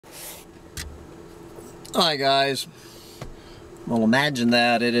Hi guys. Well, imagine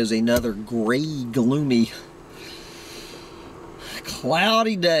that. It is another gray, gloomy,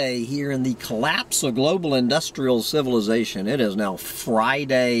 cloudy day here in the collapse of global industrial civilization. It is now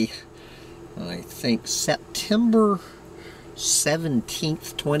Friday, I think September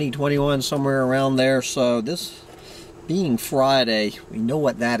 17th, 2021, somewhere around there. So this being Friday, we know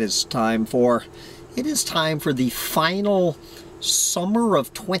what that is time for. It is time for the final summer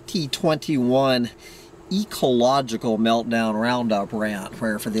of 2021 Ecological Meltdown Roundup rant,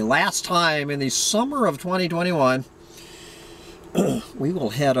 where for the last time in the summer of 2021, we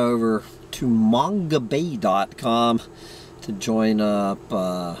will head over to mangabay.com to join up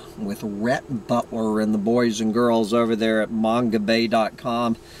with Rhett Butler and the boys and girls over there at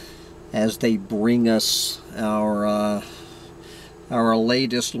mangabay.com as they bring us our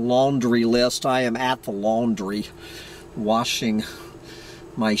latest laundry list. I am at the laundry washing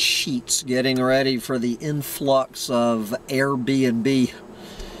my sheets, getting ready for the influx of Airbnb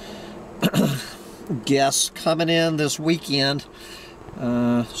guests coming in this weekend.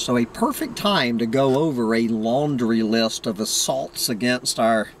 So a perfect time to go over a laundry list of assaults against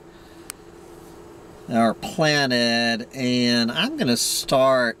our planet. And I'm going to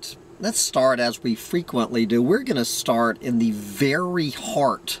start, let's start as we frequently do. We're going to start in the very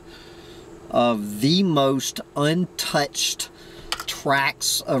heart of the most untouched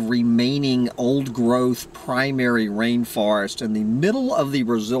tracts of remaining old-growth primary rainforest in the middle of the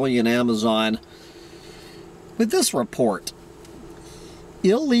Brazilian Amazon with this report.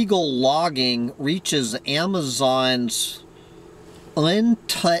 Illegal logging reaches Amazon's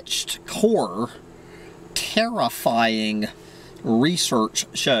untouched core, terrifying, research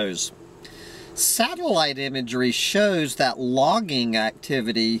shows. Satellite imagery shows that logging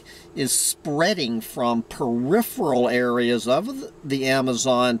activity is spreading from peripheral areas of the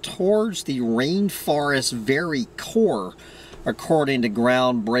Amazon towards the rainforest's very core, according to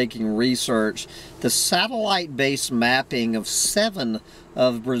groundbreaking research. The satellite-based mapping of 7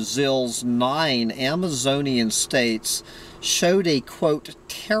 of Brazil's 9 Amazonian states showed a, quote,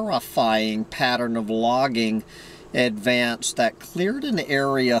 terrifying pattern of logging advance that cleared an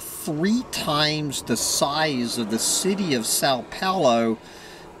area 3 times the size of the city of Sao Paulo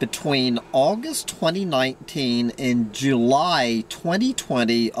between August 2019 and July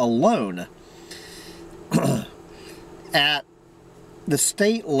 2020 alone. At the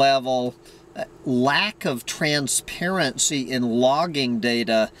state level, lack of transparency in logging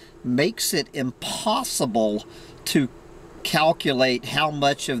data makes it impossible to calculate how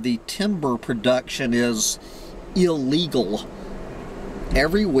much of the timber production is illegal.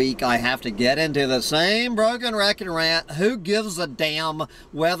 Every week I have to get into the same broken record rant. Who gives a damn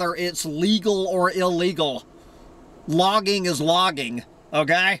whether it's legal or illegal? Logging is logging,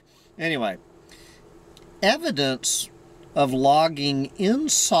 okay? Anyway, evidence of logging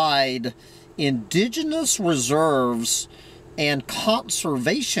inside indigenous reserves and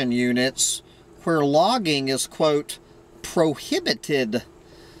conservation units where logging is, quote, prohibited.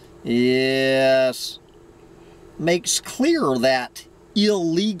 Yes. Makes clear that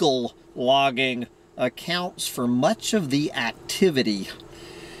illegal logging accounts for much of the activity.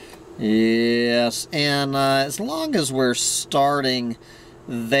 Yes, and as long as we're starting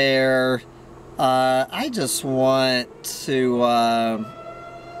there, I just want to, all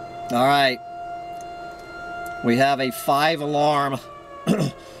right, we have a 5 alarm.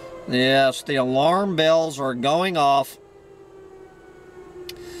 Yes, the alarm bells are going off.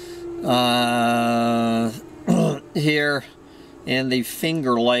 Here in the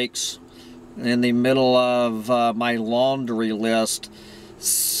Finger Lakes in the middle of my laundry list.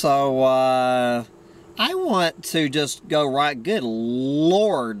 So I want to just go right, good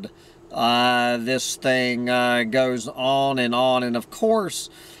Lord, this thing goes on, and of course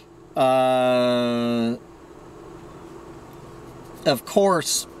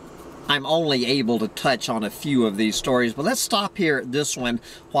I'm only able to touch on a few of these stories, but let's stop here at this one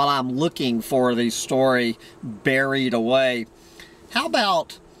while I'm looking for the story buried away. How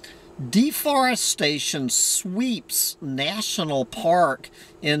about deforestation sweeps national park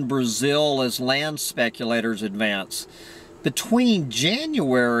in Brazil as land speculators advance? Between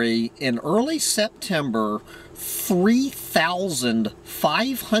January and early September,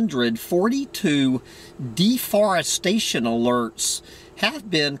 3,542 deforestation alerts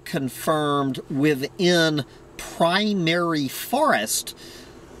have been confirmed within primary forest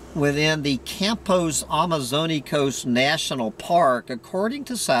within the Campos Amazonicos National Park, according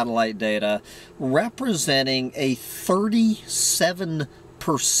to satellite data, representing a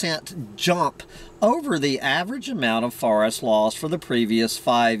 37% jump over the average amount of forest loss for the previous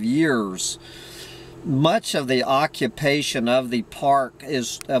 5 years. much of the occupation of the park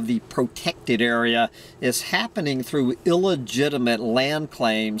of the protected area is happening through illegitimate land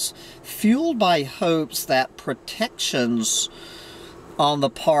claims, fueled by hopes that protections on the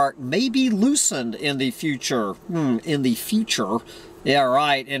park may be loosened in the future. In the future? Yeah,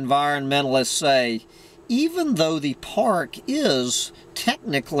 right. Environmentalists say, even though the park is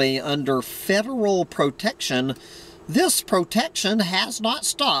technically under federal protection, this protection has not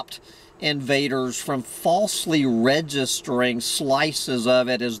stopped invaders from falsely registering slices of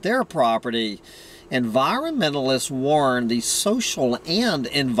it as their property. Environmentalists warn the social and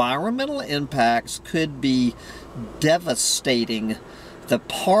environmental impacts could be devastating. The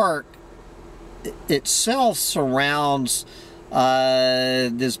park itself surrounds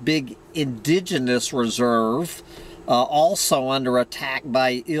this big indigenous reserve, also under attack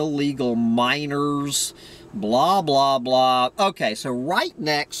by illegal miners, blah, blah, blah. Okay, so right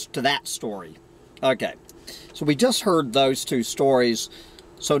next to that story. Okay, so we just heard those two stories.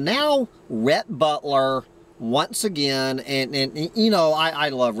 So now Rhett Butler, once again, and you know, I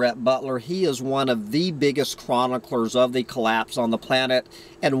love Rhett Butler. He is one of the biggest chroniclers of the collapse on the planet.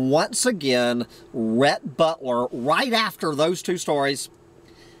 And once again, Rhett Butler, right after those two stories,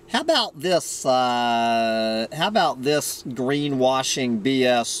 how about this greenwashing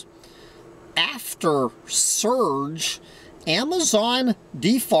BS? After surge, Amazon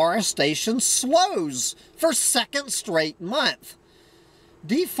deforestation slows for second straight month.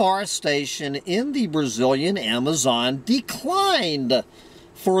 Deforestation in the Brazilian Amazon declined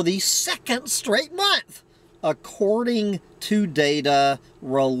for the second straight month, according to data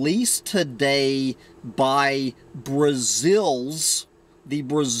released today by the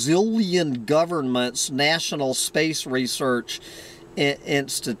Brazilian government's National Space Research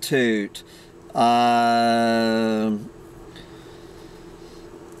Institute.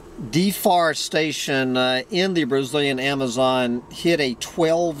 Deforestation in the Brazilian Amazon hit a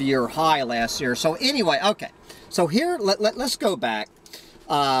 12-year high last year. So anyway, okay. So here, let's go back.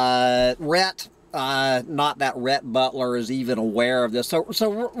 Rhett, not that Rhett Butler is even aware of this.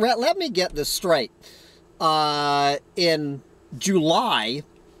 So Rhett, let me get this straight. In July,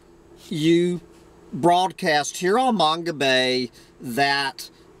 you broadcast here on Manga Bay that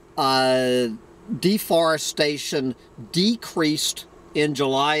deforestation decreased in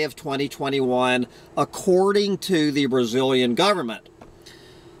July of 2021, according to the Brazilian government.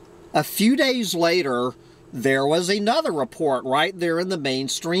 A few days later, there was another report right there in the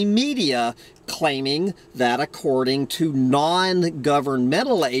mainstream media claiming that according to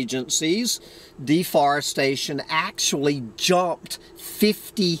non-governmental agencies, deforestation actually jumped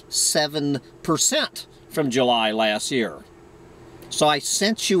 57% from July last year. So I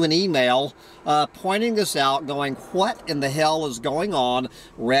sent you an email pointing this out, going, what in the hell is going on?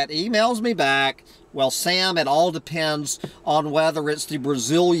 Rhett emails me back, well, Sam, it all depends on whether it's the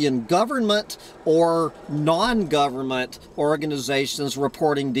Brazilian government or non-government organizations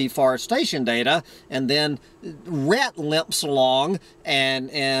reporting deforestation data. And then Rhett limps along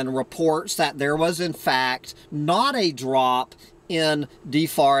and reports that there was, in fact, not a drop in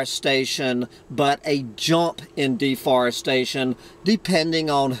deforestation, but a jump in deforestation, depending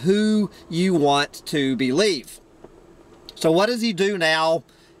on who you want to believe. So what does he do now?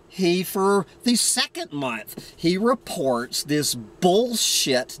 He, for the second month, he reports this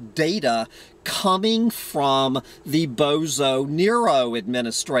bullshit data coming from the Bozo Nero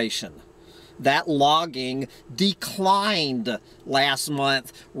administration. That logging declined last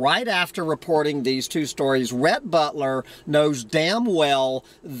month. Right after reporting these two stories, Rhett Butler knows damn well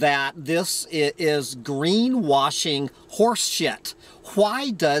that this is greenwashing horseshit. Why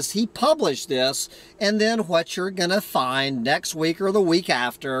does he publish this? And then what you're going to find next week or the week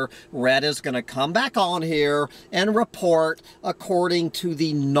after, Rhett is going to come back on here and report, according to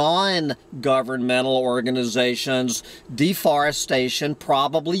the non-governmental organizations, deforestation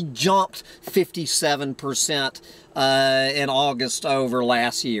probably jumped 57% in August over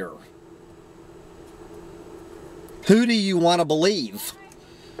last year. Who do you want to believe?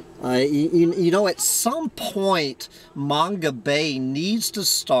 You know, at some point, Manga Bay needs to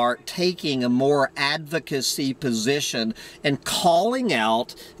start taking a more advocacy position and calling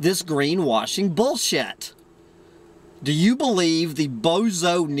out this greenwashing bullshit. Do you believe the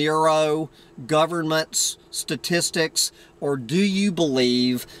Bozo Nero government's statistics, or do you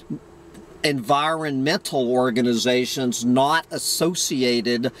believe environmental organizations not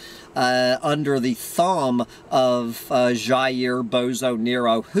associated under the thumb of Jair Bozo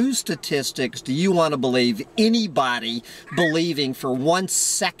Nero? Whose statistics do you want to believe? Anybody believing for 1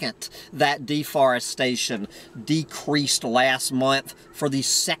 second that deforestation decreased last month for the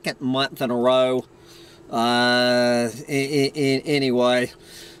second month in a row? Anyway,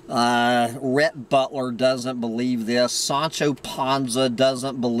 Rhett Butler doesn't believe this. Sancho Panza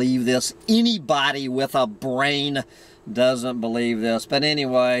doesn't believe this. Anybody with a brain doesn't believe this. But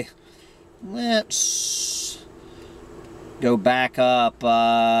anyway, let's go back up,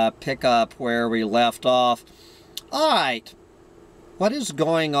 pick up where we left off. All right, what is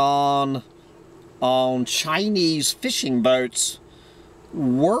going on Chinese fishing boats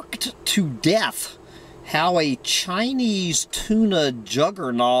worked to death? How a Chinese tuna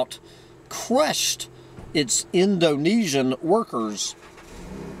juggernaut crushed its Indonesian workers.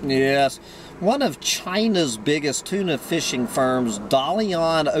 Yes, one of China's biggest tuna fishing firms,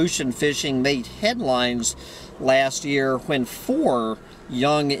 Dalian Ocean Fishing, made headlines last year when 4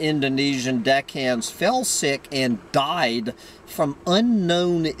 young Indonesian deckhands fell sick and died from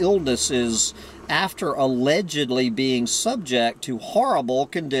unknown illnesses after allegedly being subject to horrible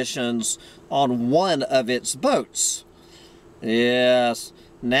conditions on one of its boats. Yes,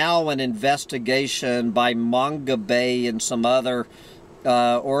 now an investigation by Manga Bay and some other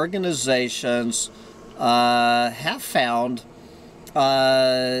organizations have found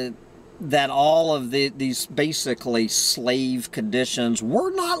that all of these basically slave conditions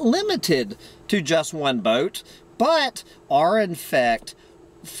were not limited to just one boat, but are in fact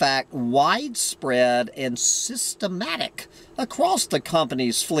widespread and systematic across the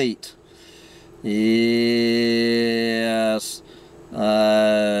company's fleet. Yes.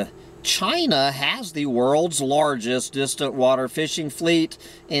 China has the world's largest distant water fishing fleet,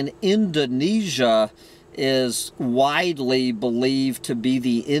 and Indonesia is widely believed to be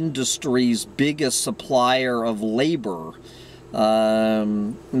the industry's biggest supplier of labor.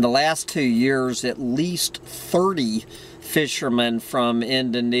 In the last 2 years, at least 30 fishermen from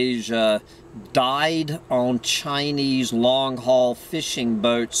Indonesia died on Chinese long-haul fishing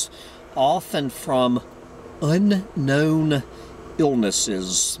boats, often from unknown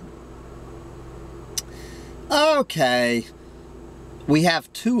illnesses. Okay, we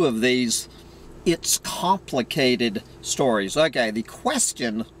have 2 of these it's complicated stories. Okay, the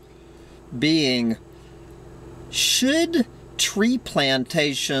question being, should tree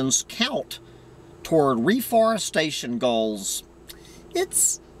plantations count toward reforestation goals?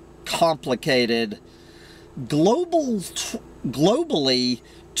 It's complicated. Globally,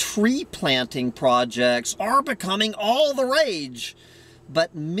 tree planting projects are becoming all the rage,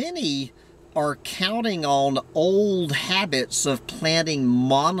 but many are counting on old habits of planting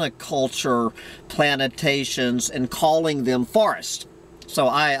monoculture plantations and calling them forest. So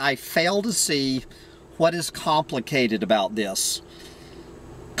I fail to see what is complicated about this.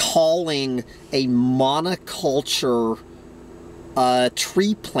 Calling a monoculture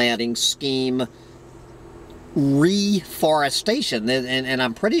tree planting scheme reforestation, and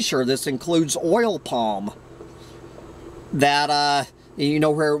I'm pretty sure this includes oil palm. That you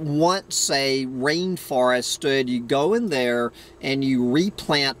know, where once a rainforest stood, you go in there and you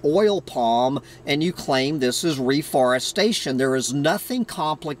replant oil palm and you claim this is reforestation. There is nothing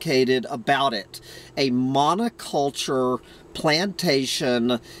complicated about it. A monoculture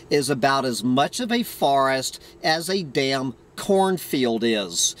plantation is about as much of a forest as a damn cornfield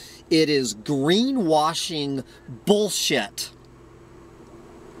is. It is greenwashing bullshit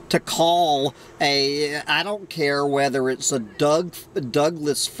to call I don't care whether it's a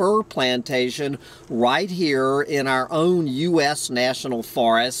Douglas fir plantation right here in our own U.S. National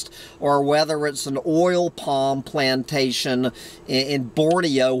Forest, or whether it's an oil palm plantation in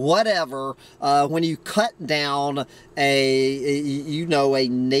Borneo, whatever. When you cut down a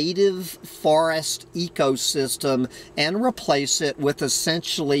native forest ecosystem and replace it with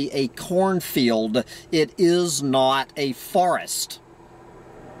essentially a cornfield, it is not a forest.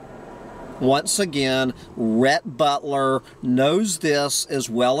 Once again, Rhett Butler knows this as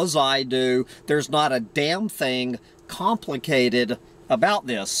well as I do. There's not a damn thing complicated about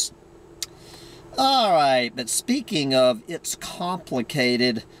this. All right, but speaking of it's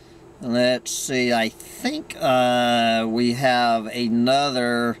complicated, let's see, I think we have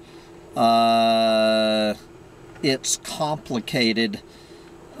another it's complicated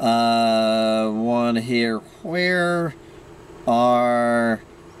one here. Where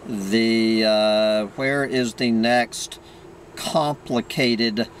is the next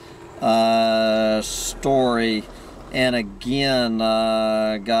complicated story? And again,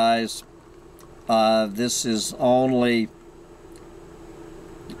 guys, this is only,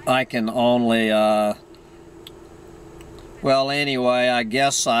 I can only, well, anyway, I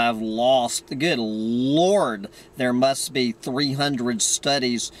guess I've lost. Good Lord, there must be 300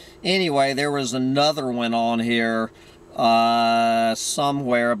 studies. Anyway, there was another one on here.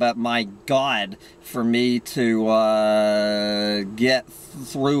 somewhere, but my God, for me to get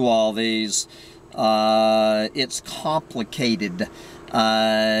through all these, it's complicated.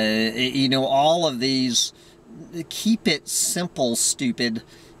 You know, all of these, keep it simple, stupid.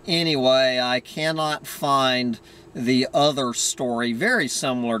 Anyway, I cannot find the other story, very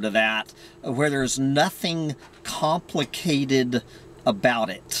similar to that, where there's nothing complicated about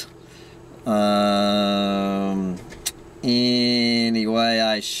it. Anyway,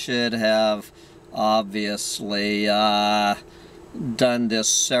 I should have obviously done this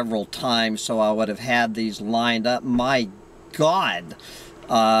several times, so I would have had these lined up. My God.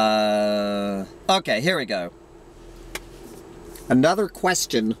 Okay, here we go. Another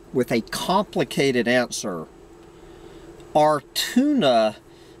question with a complicated answer. Are tuna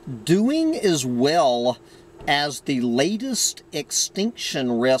doing as well as the latest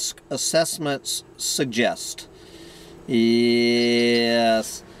extinction risk assessments suggest?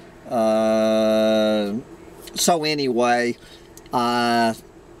 Yes. So anyway, I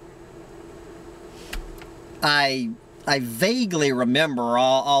vaguely remember,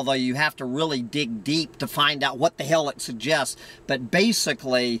 although you have to really dig deep to find out what the hell it suggests, but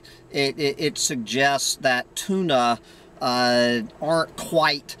basically it suggests that tuna aren't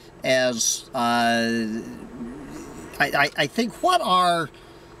quite as I think what are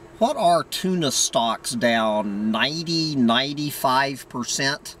tuna stocks down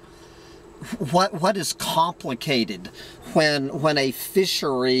 95%? What is complicated when a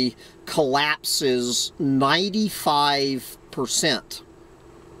fishery collapses 95%?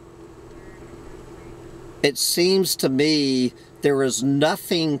 It seems to me there is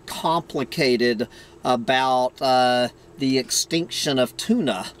nothing complicated about the extinction of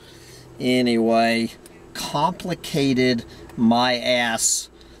tuna. Anyway, complicated my ass.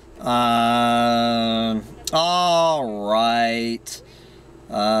 All right.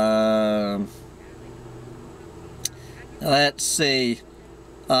 Let's see.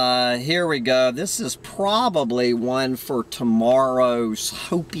 Here we go. This is probably one for tomorrow's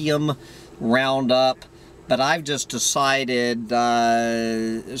hopium roundup, but I've just decided,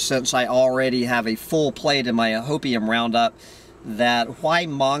 since I already have a full plate in my hopium roundup, that why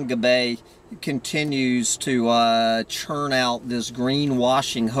Manga Bay continues to churn out this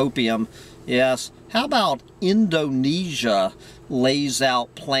greenwashing hopium. Yes, how about Indonesia lays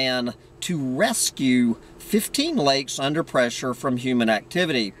out plan to rescue 15 lakes under pressure from human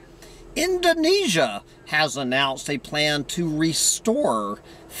activity? Indonesia has announced a plan to restore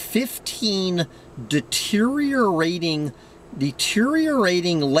 15 deteriorating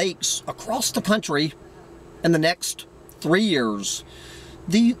lakes across the country in the next 3 years.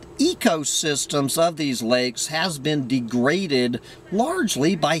 The ecosystems of these lakes has been degraded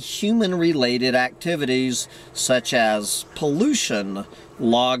largely by human-related activities such as pollution,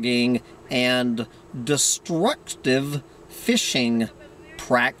 logging, and destructive fishing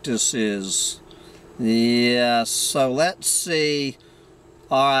practices. Yes, so let's see.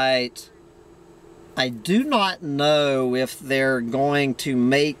 All right. I do not know if they're going to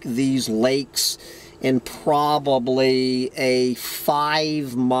make these lakes in probably a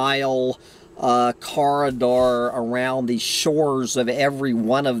 5-mile corridor around the shores of every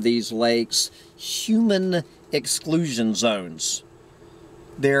one of these lakes human exclusion zones.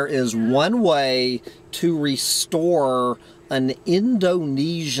 There is one way to restore an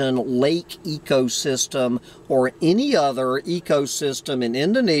Indonesian lake ecosystem or any other ecosystem in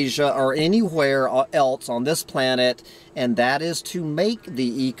Indonesia or anywhere else on this planet, and that is to make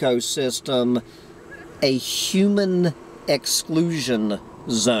the ecosystem a human exclusion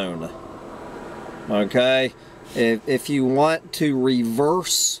zone. Okay? If you want to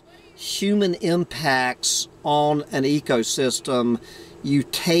reverse human impacts on an ecosystem, you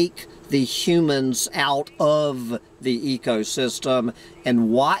take the humans out of the ecosystem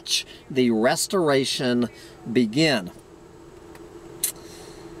and watch the restoration begin.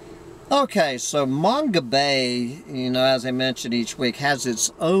 Okay, so Manga Bay, you know, as I mentioned each week, has its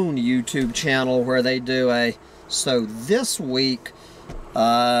own YouTube channel where they do so this week,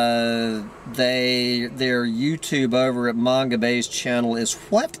 their YouTube over at Manga Bay's channel is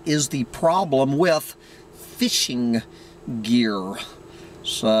what is the problem with fishing gear?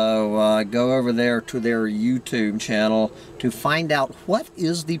 So go over there to their YouTube channel to find out what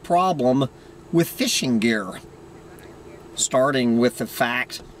is the problem with fishing gear. Starting with the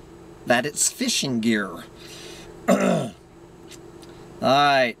fact that it's fishing gear.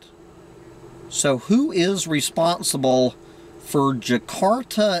 Alright. So who is responsible for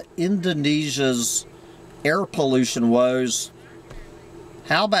Jakarta, Indonesia's air pollution woes?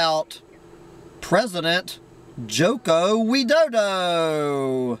 How about President Joko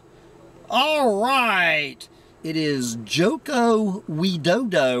Widodo. All right. It is Joko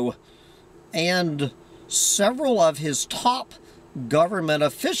Widodo, and several of his top government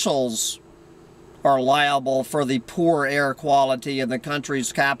officials are liable for the poor air quality in the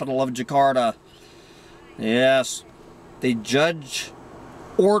country's capital of Jakarta. Yes, the judge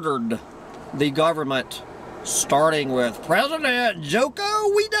ordered the government, starting with President Joko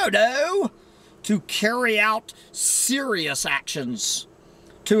Widodo, to carry out serious actions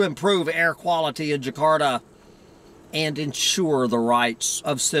to improve air quality in Jakarta and ensure the rights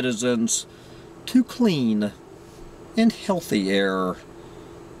of citizens to clean and healthy air.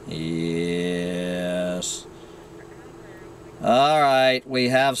 Yes. All right, we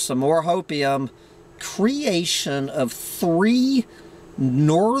have some more hopium. Creation of 3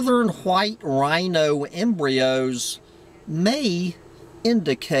 northern white rhino embryos may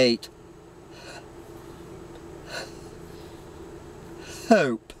indicate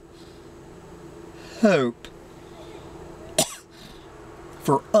hope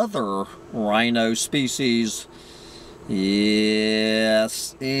for other rhino species.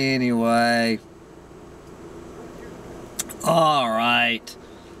 Yes, anyway. All right.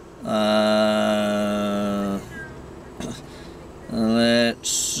 Let's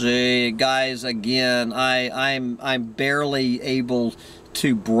see, guys. Again, I'm barely able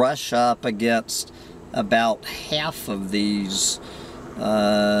to brush up against about half of these.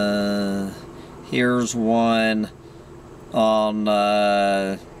 Here's one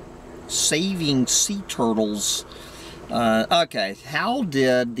on saving sea turtles. Okay, how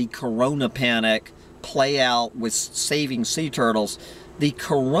did the corona panic play out with saving sea turtles? The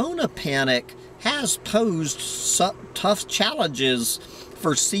corona panic has posed tough challenges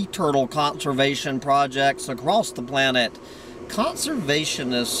for sea turtle conservation projects across the planet.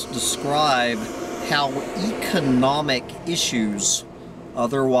 Conservationists describe how economic issues,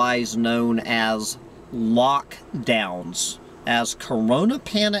 otherwise known as lockdowns, as corona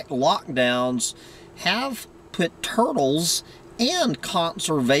panic lockdowns, have put turtles and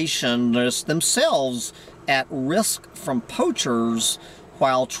conservationists themselves at risk from poachers,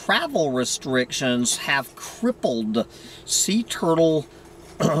 while travel restrictions have crippled sea turtle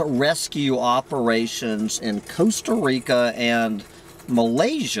rescue operations in Costa Rica and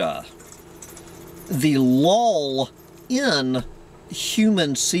Malaysia. The lull in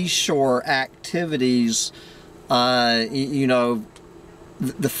human seashore activities, you know,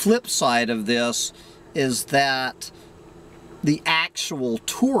 the flip side of this is that the actual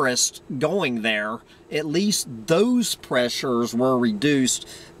tourists going there, at least those pressures were reduced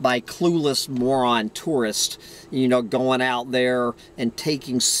by clueless moron tourists, you know, going out there and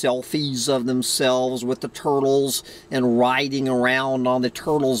taking selfies of themselves with the turtles and riding around on the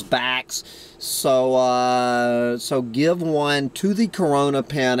turtles' backs. So give one to the corona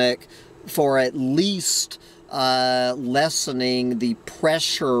panic for at least lessening the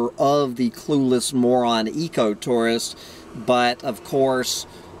pressure of the clueless moron eco-tourist. But of course,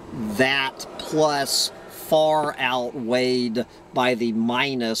 that plus far outweighed by the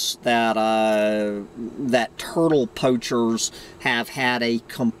minus that that turtle poachers have had a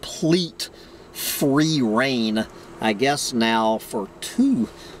complete free reign, I guess now, for 2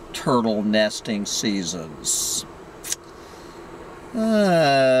 turtle nesting seasons.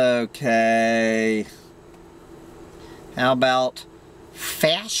 Okay. How about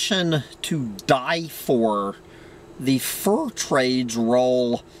fashion to die for? The fur trade's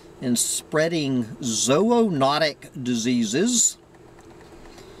role in spreading zoonotic diseases.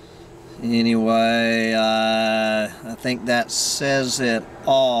 Anyway, I think that says it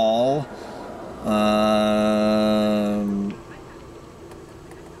all.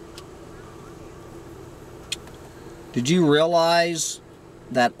 Did you realize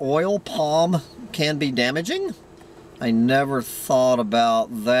that oil palm can be damaging? I never thought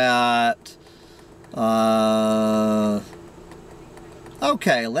about that.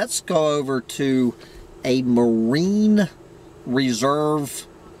 Okay, let's go over to a marine reserve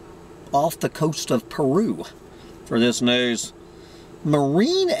off the coast of Peru for this news.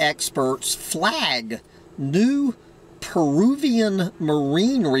 Marine experts flag new Peruvian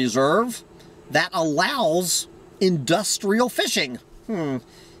marine reserve that allows industrial fishing.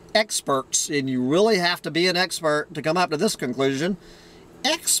 Experts, and you really have to be an expert to come up to this conclusion.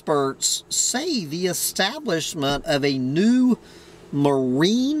 Experts say the establishment of a new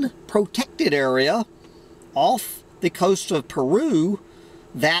marine protected area off the coast of Peru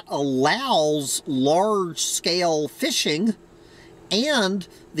that allows large-scale fishing and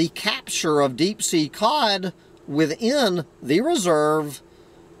the capture of deep-sea cod within the reserve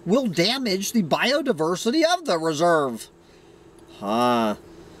will damage the biodiversity of the reserve. The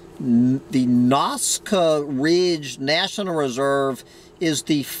Nazca Ridge National Reserve is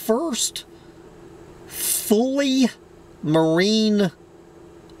the first fully marine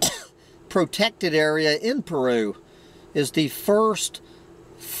protected area in Peru. Is the first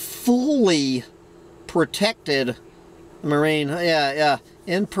fully protected marine,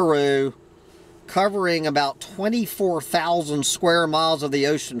 in Peru, covering about 24,000 square miles of the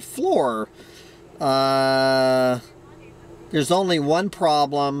ocean floor. There's only one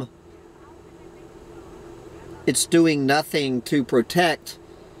problem. It's doing nothing to protect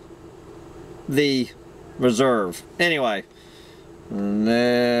the reserve. Anyway,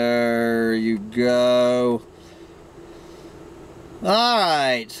 there you go. All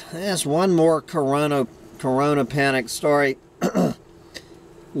right, there's one more Corona panic story.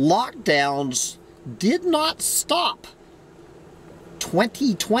 Lockdowns did not stop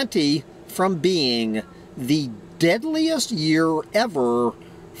 2020 from being the deadliest year ever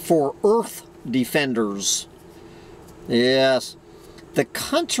for Earth defenders. Yes, the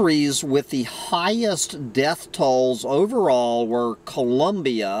countries with the highest death tolls overall were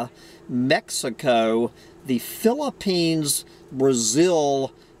Colombia, Mexico, the Philippines,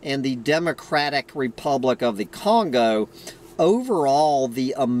 Brazil, and the Democratic Republic of the Congo. Overall,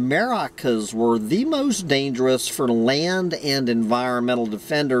 the Americas were the most dangerous for land and environmental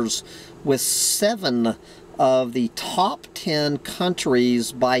defenders, with 7 of the top 10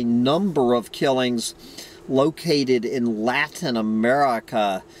 countries by number of killings located in Latin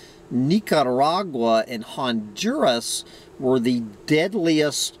America. Nicaragua and Honduras were the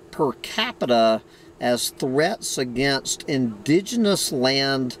deadliest per capita as threats against indigenous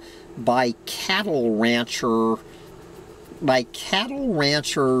land by cattle ranchers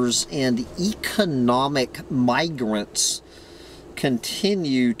and economic migrants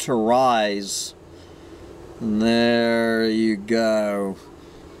continue to rise. And there you go.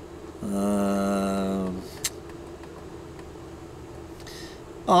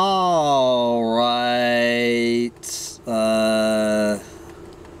 All right.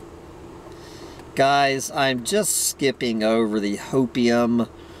 Guys, I'm just skipping over the hopium.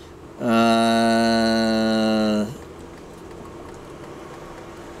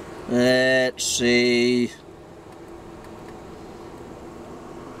 Let's see.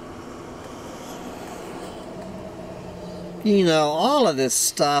 You know, all of this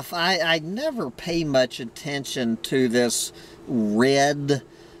stuff, I never pay much attention to this RED,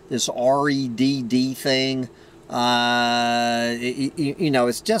 this REDD thing. You know,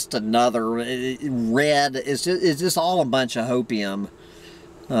 it's just another, RED, it's just all a bunch of hopium.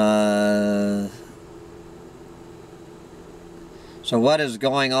 So what is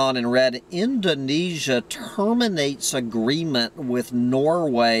going on in RED? Indonesia terminates agreement with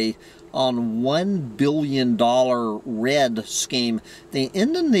Norway on $1 billion RED scheme. The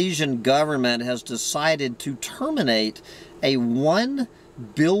Indonesian government has decided to terminate a $1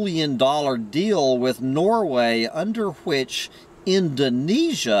 billion deal with Norway, under which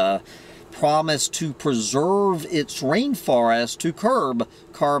Indonesia promised to preserve its rainforest to curb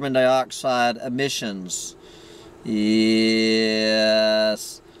carbon dioxide emissions.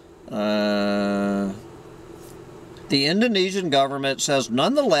 Yes. The Indonesian government says,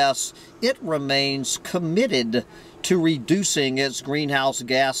 nonetheless, it remains committed to reducing its greenhouse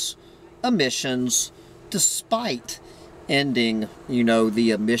gas emissions despite ending, you know,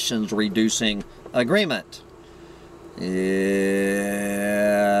 the emissions reducing agreement. Yes.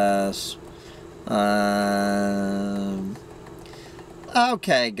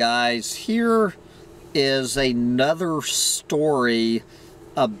 Okay, guys, here is another story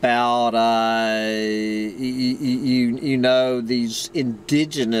about, you know, these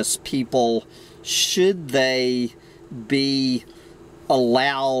indigenous people. Should they be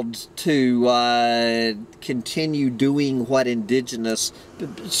allowed to continue doing what indigenous,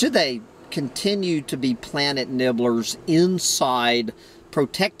 should they continue to be planet nibblers inside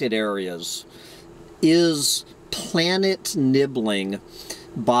protected areas? Is planet nibbling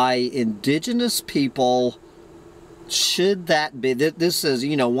by indigenous people, should that be, this is,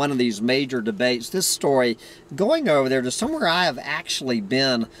 you know, one of these major debates. This story, going over there to somewhere I have actually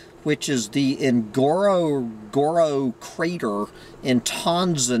been, which is the Ngorongoro crater in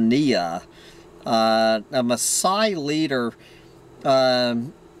Tanzania. A Maasai leader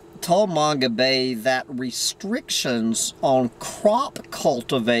told Manga Bay that restrictions on crop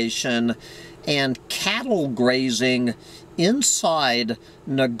cultivation and cattle grazing inside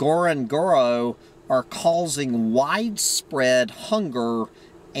Ngorongoro are causing widespread hunger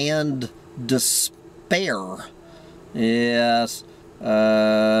and despair. Yes.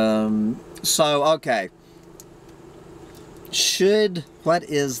 So, okay. What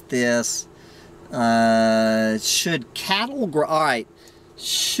is this? Should cattle grow? All right.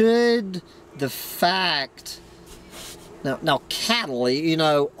 Should the fact... Now cattle,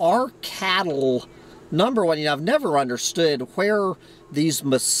 are cattle... Number one, I've never understood where these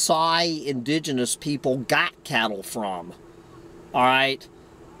Maasai indigenous people got cattle from. All right.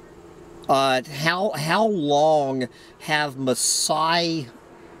 How long have the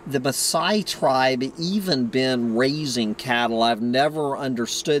Maasai tribe even been raising cattle? I've never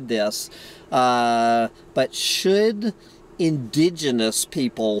understood this. But should indigenous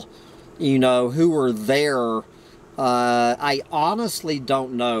people, who were there, I honestly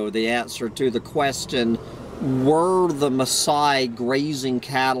don't know the answer to the question, were the Maasai grazing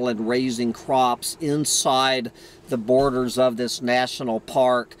cattle and raising crops inside the borders of this national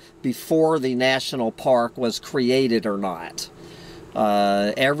park before the national park was created or not?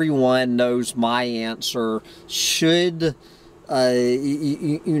 Everyone knows my answer. Should,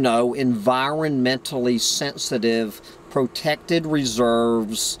 environmentally sensitive protected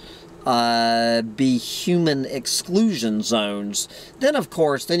reserves be human exclusion zones? Then, of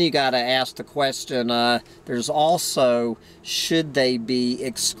course, you got to ask the question, there's also, should they be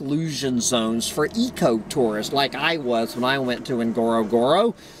exclusion zones for eco-tourists, like I was when I went to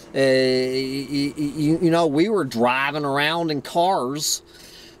Ngorongoro? We were driving around in cars,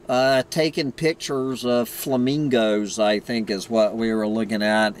 taking pictures of flamingos, I think is what we were looking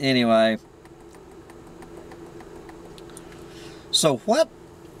at. Anyway. So what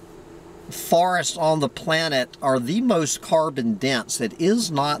forests on the planet are the most carbon dense? It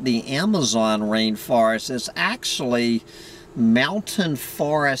is not the Amazon rainforest. It's actually mountain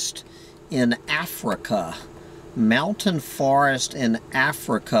forest in Africa. Mountain forest in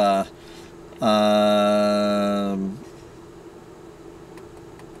Africa.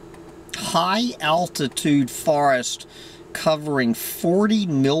 High altitude forest covering 40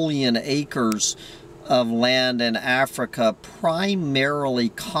 million acres of land in Africa, primarily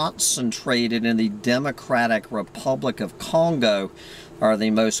concentrated in the Democratic Republic of Congo, are the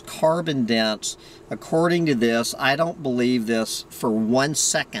most carbon dense. According to this, I don't believe this for 1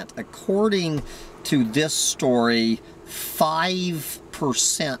 second. According to this story,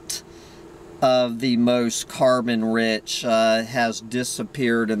 5% of the most carbon rich has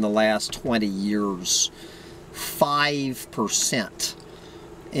disappeared in the last 20 years. 5%.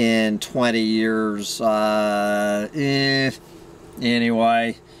 In 20 years.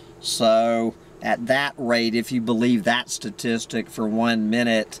 Anyway, so at that rate, if you believe that statistic for 1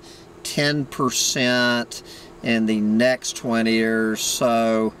 minute, 10% in the next 20 years,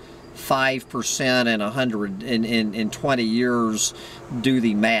 so 5% in 100 in 20 years. Do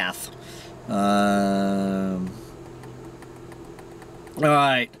the math. All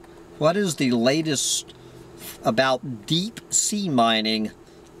right, what is the latest about deep sea mining?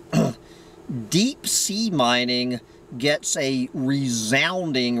 Deep sea mining gets a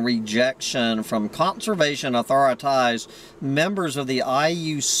resounding rejection from conservation authorities. Members of the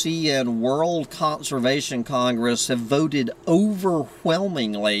IUCN World Conservation Congress have voted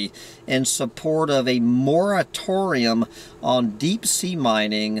overwhelmingly in support of a moratorium on deep sea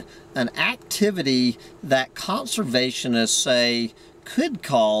mining, an activity that conservationists say could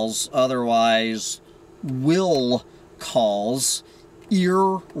cause, otherwise will cause,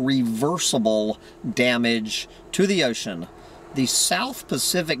 irreversible damage to the ocean. The South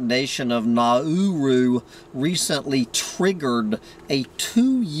Pacific nation of Nauru recently triggered a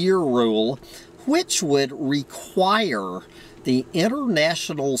 2-year rule which would require the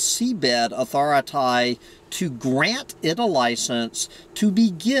International Seabed Authority to grant it a license to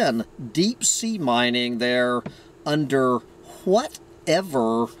begin deep sea mining there under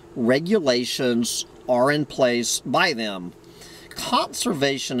whatever regulations are in place by them.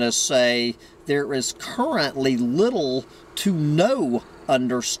 Conservationists say there is currently little to no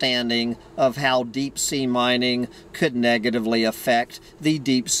understanding of how deep sea mining could negatively affect the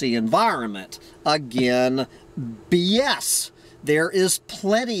deep sea environment. Again, BS. There is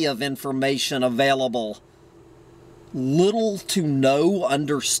plenty of information available. Little to no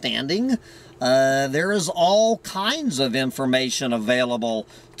understanding. There is all kinds of information available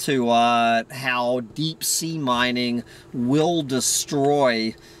to how deep sea mining will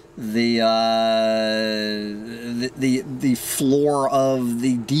destroy the floor of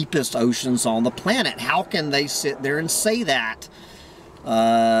the deepest oceans on the planet. How can they sit there and say that?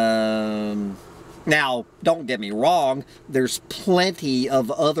 Now, don't get me wrong, there's plenty of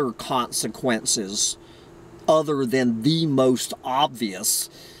other consequences other than the most obvious.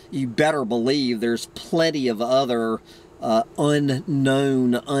 You better believe there's plenty of other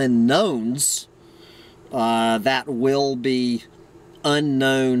unknown unknowns that will be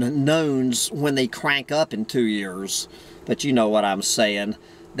unknown knowns when they crank up in 2 years. But you know what I'm saying.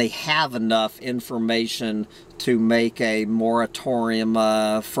 They have enough information to make a moratorium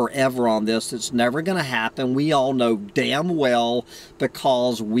forever on this. It's never going to happen. We all know damn well,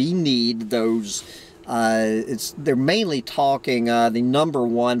 because we need those. They're mainly talking, the number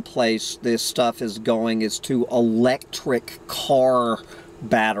one place this stuff is going is to electric car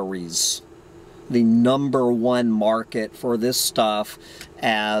batteries. The number one market for this stuff,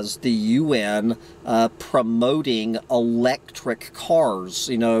 as the UN promoting electric cars.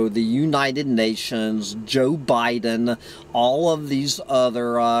 You know, the United Nations, Joe Biden, all of these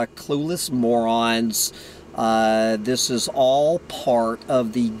other clueless morons. This is all part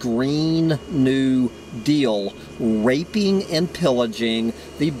of the Green New Deal, raping and pillaging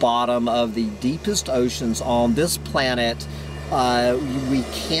the bottom of the deepest oceans on this planet. We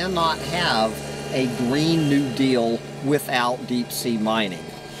cannot have a Green New Deal without deep sea mining.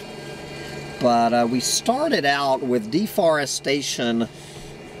 But we started out with deforestation,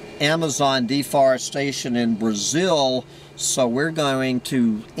 Amazon deforestation in Brazil, so we're going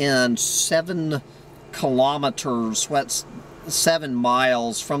to end 7 kilometers, what's 7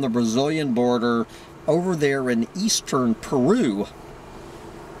 miles from the Brazilian border over there in eastern Peru,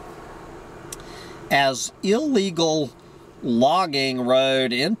 as illegal logging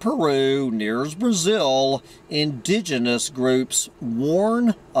road in Peru nears Brazil, indigenous groups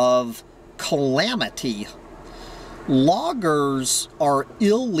warn of calamity. Loggers are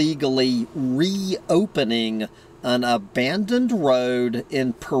illegally reopening an abandoned road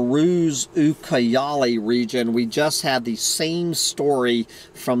in Peru's Ucayali region. We just had the same story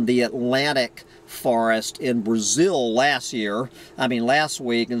from the Atlantic forest in Brazil last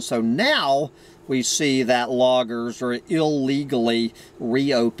week, and so now we see that loggers are illegally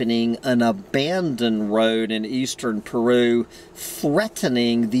reopening an abandoned road in eastern Peru,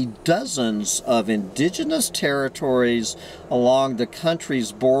 threatening the dozens of indigenous territories along the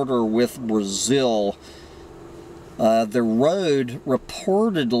country's border with Brazil. The road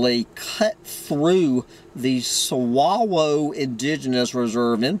reportedly cut through the Sawawo Indigenous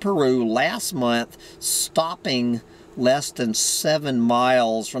Reserve in Peru last month, stopping less than 7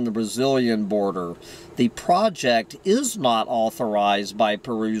 miles from the Brazilian border. The project is not authorized by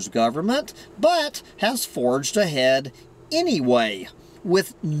Peru's government, but has forged ahead anyway,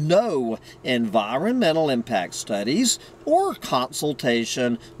 with no environmental impact studies or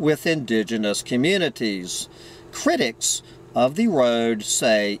consultation with indigenous communities. Critics of the road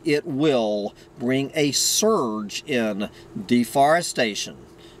say it will bring a surge in deforestation,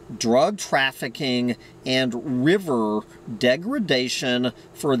 drug trafficking, and river degradation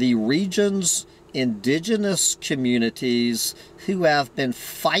for the region's indigenous communities who have been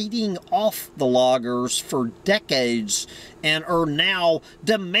fighting off the loggers for decades and are now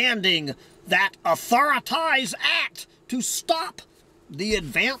demanding that authorities act to stop the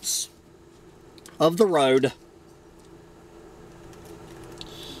advance of the road.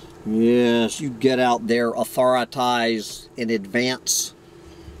 Yes, you get out there, authorities, in advance.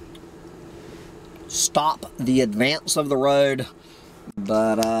 Stop the advance of the road.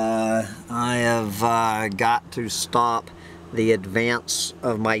 But I have got to stop the advance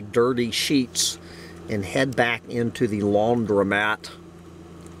of my dirty sheets and head back into the laundromat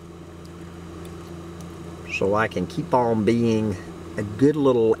so I can keep on being a good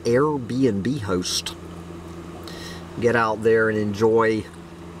little Airbnb host. Get out there and enjoy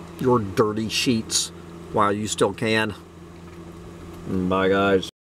your dirty sheets while you still can. Bye, guys.